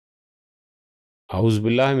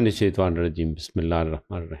Auzubillahi minash-shaytanir-rajim.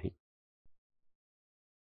 Bismillahir-rahmanir-rahim.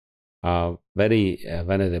 Very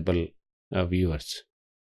venerable viewers,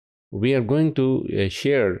 we are going to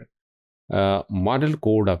share model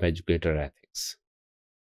code of educator ethics.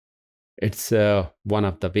 It's one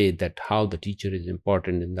of the way that how the teacher is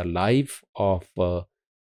important in the life of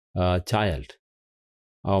a child.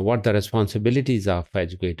 What the responsibilities of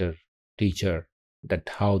educator, teacher, that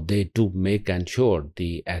how they to make and ensure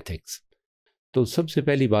the ethics. तो सबसे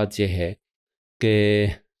पहली बात यह है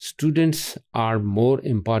कि students are more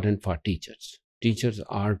important for teachers. Teachers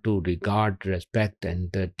are to regard, respect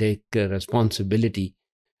and take responsibility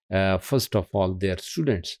first of all their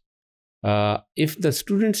students. If the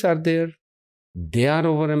students are there, they are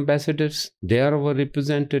our ambassadors, they are our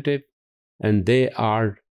representative and they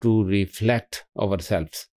are to reflect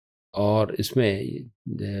ourselves. और इसमें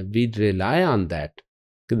we rely on that.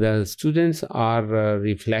 The students are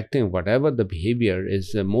reflecting whatever the behavior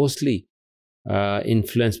is mostly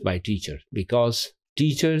influenced by teachers, because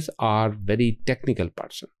teachers are very technical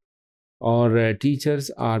person or teachers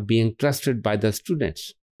are being trusted by the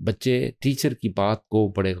students. बच्चे teacher की बात को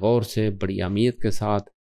बड़े गौर से, बड़ी अहमियत के साथ,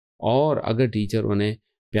 और अगर टीचर उन्हें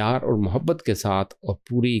प्यार और मोहब्बत के साथ और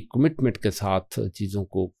पूरी कमिटमेंट के साथ चीज़ों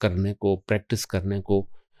को करने को, प्रैक्टिस करने को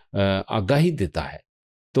आगाही देता है,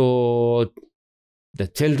 तो the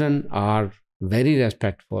children are very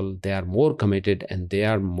respectful, they are more committed and they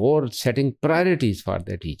are more setting priorities for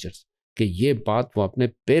their teachers. कि ये बात वो अपने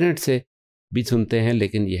पेरेंट्स से भी सुनते हैं,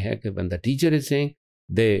 लेकिन ये है कि when the teacher is saying,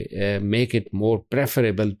 they make it more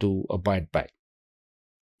preferable to abide by.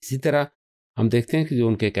 इसी तरह हम देखते हैं कि जो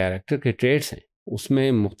उनके कैरेक्टर के ट्रेड्स हैं,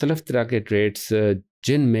 उसमें मुख्तलिफ तरह के ट्रेड्स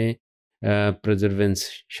जिनमें प्रिजर्वेंस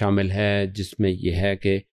शामिल है, जिसमें यह है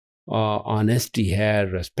कि ऑनेस्टी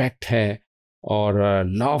है, रिस्पेक्ट है और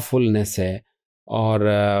लॉफुलनेस है और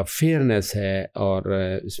फेयरनेस है और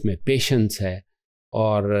इसमें पेशेंस है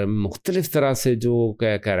और मुख्तलिफ तरह से जो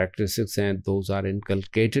कैरेक्टरिस्टिक्स हैं, those are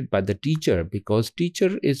inculcated by the teacher, because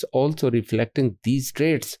teacher is also reflecting these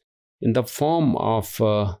trades in the form of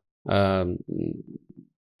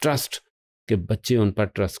trust, कि बच्चे उन पर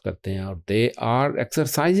ट्रस्ट करते हैं और they are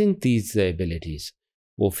exercising these abilities.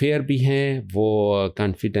 वो फेयर भी हैं, वो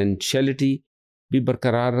कॉन्फिडेंशियलिटी भी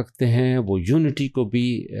बरकरार रखते हैं, वो यूनिटी को भी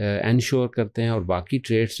एंश्योर करते हैं और बाकी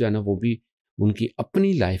ट्रेड्स जो है ना वो भी उनकी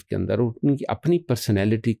अपनी लाइफ के अंदर, उनकी अपनी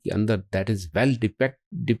पर्सनैलिटी के अंदर that is well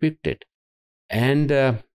depicted and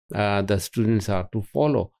the students are to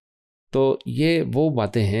follow. तो ये वो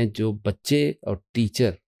बातें हैं जो बच्चे और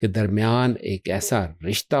टीचर के दरमियान एक ऐसा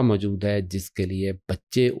रिश्ता मौजूद है जिसके लिए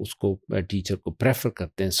बच्चे उसको टीचर को प्रेफर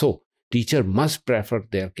करते हैं. सो teacher must prefer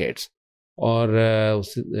their kids, और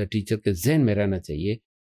उस टीचर के जहन में रहना चाहिए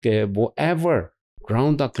कि वो ever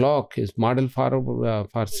round the clock is model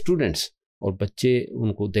for students, और बच्चे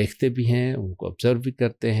उनको देखते भी हैं, उनको ऑब्जर्व भी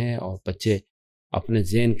करते हैं और बच्चे अपने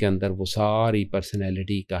जहन के अंदर वो सारी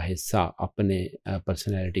पर्सनैलिटी का हिस्सा, अपने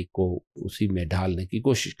पर्सनैलिटी को उसी में ढालने की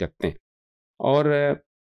कोशिश करते हैं. और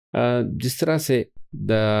जिस तरह से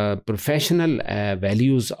the professional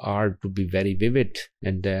values are to be very vivid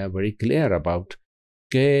and very clear about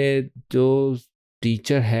कि जो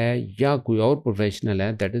टीचर है या कोई और प्रोफेशनल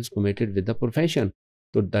है that is committed with the profession.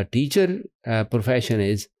 तो the teacher profession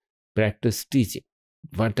is practice teaching.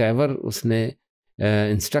 What ever उसने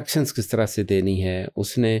इंस्ट्रक्शंस किस तरह से देनी है,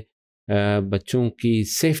 उसने बच्चों की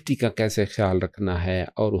सेफ्टी का कैसे ख्याल रखना है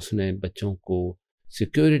और उसने बच्चों को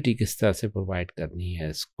सिक्योरिटी किस तरह से प्रोवाइड करनी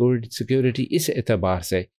है. सिक्योरिटी इस एतबार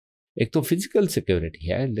से एक तो फिज़िकल सिक्योरिटी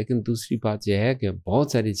है, लेकिन दूसरी बात यह है कि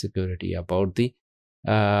बहुत सारी security about the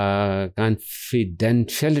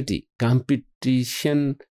confidentiality,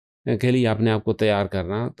 competition के लिए अपने आप को तैयार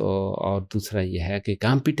करना, तो और दूसरा यह है कि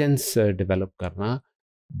कॉम्पिटेंस डेवलप करना.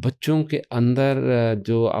 बच्चों के अंदर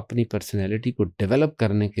जो अपनी पर्सनैलिटी को डेवलप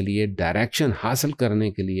करने के लिए, डायरेक्शन हासिल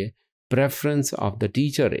करने के लिए, preference of the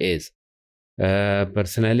teacher is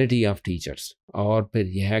personality of teachers. और फिर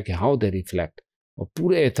यह है कि हाउ दे रिफ्लेक्ट, और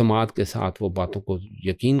पूरे एतमाद के साथ वो बातों को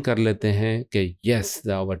यकीन कर लेते हैं कि yes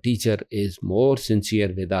our teacher is more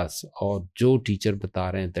sincere with us, और जो टीचर बता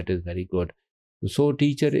रहे हैं that is very good. So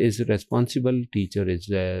teacher is responsible, teacher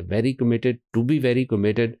is very committed, to be very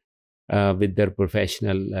committed with their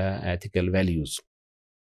professional ethical values.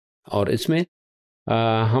 और इसमें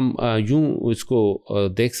हम यूँ इसको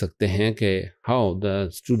देख सकते हैं कि how the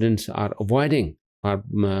students are avoiding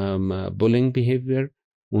bullying behaviour.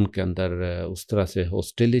 उनके अंदर उस तरह से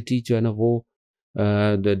हॉस्टिलिटी जो है ना वो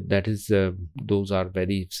that is those are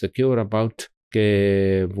very secure about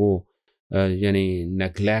के वो यानी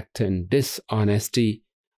नेगलेक्ट एंड डिसऑनेस्टी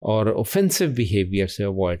और ऑफेंसिव बिहेवियर से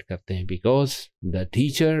अवॉइड करते हैं, because the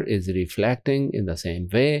teacher is reflecting in the same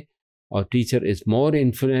way, और teacher is more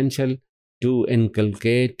influential to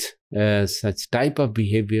inculcate such type of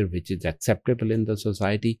behaviour which is acceptable in the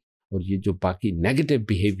society. और ये जो बाकी negative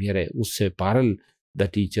behaviour है उससे parallel the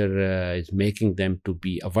teacher is making them to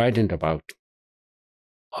be avoidant about.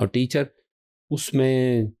 और teacher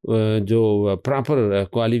उसमें जो प्रॉपर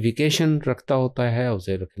क्वालिफिकेशन रखता होता है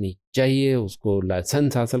उसे रखनी चाहिए, उसको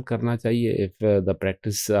लाइसेंस हासिल करना चाहिए। If the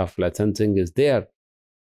practice of licensing is there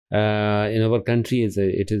in our country,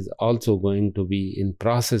 it is also going to be in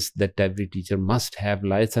process that every teacher must have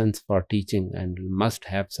license for teaching and must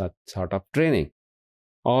have such sort of training.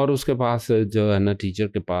 और उसके पास जो है ना, teacher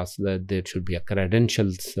के पास there should be a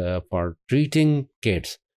credentials for treating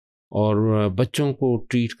kids, और बच्चों को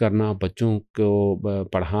treat करना, बच्चों को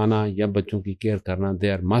पढ़ाना या बच्चों की केयर करना,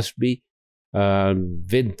 there must be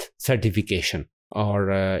with certification.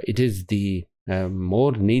 और it is the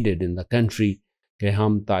more needed in the country कि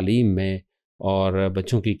हम तालीम में और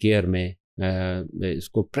बच्चों की केयर में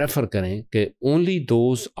इसको प्रेफर करें कि only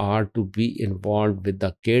those are to be involve with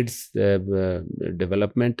the kids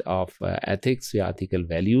development of ethics या एथिकल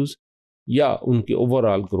वैल्यूज़, या उनकी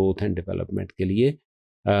ओवरऑल ग्रोथ एंड डेवलपमेंट के लिए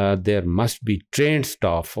there must be trained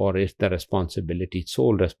staff, or it's the responsibility,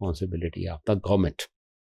 sole responsibility of the government.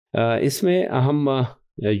 इसमें हम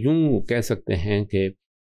यूँ कह सकते हैं कि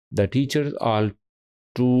the teachers are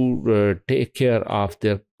to take care of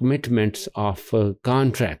their commitments of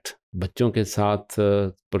contract. बच्चों के साथ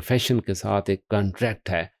प्रोफेशन के साथ एक कॉन्ट्रैक्ट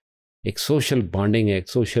है, एक सोशल बॉन्डिंग है, एक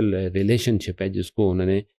सोशल रिलेशनशिप है जिसको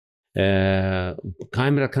उन्होंने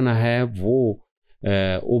कायम रखना है। वो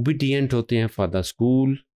obedient होते हैं for the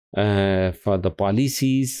school, for the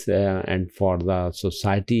policies and for the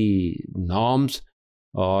society norms,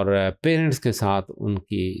 और पेरेंट्स के साथ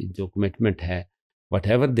उनकी जो कमिटमेंट है,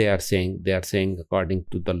 whatever they are saying according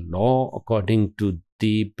to the law, according to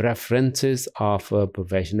the preferences of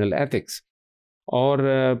professional ethics.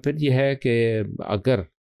 और फिर यह है कि अगर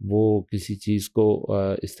वो किसी चीज़ को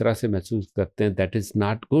इस तरह से महसूस करते हैं that is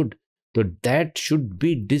not good, तो that should be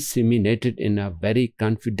disseminated in a very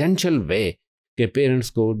confidential way, कि पेरेंट्स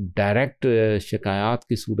को डायरेक्ट शिकायत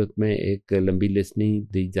की सूरत में एक लंबी लिस्ट नहीं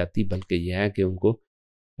दी जाती, बल्कि यह है कि उनको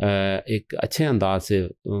एक अच्छे अंदाज से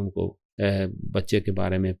उनको बच्चे के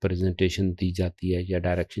बारे में प्रेजेंटेशन दी जाती है या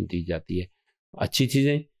डायरेक्शन दी जाती है। अच्छी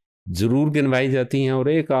चीज़ें ज़रूर गिनवाई जाती हैं और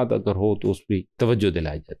एक आध अगर हो तो उस पर तवज्जो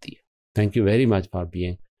दिलाई जाती है। Thank you very much for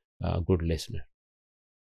being good listener.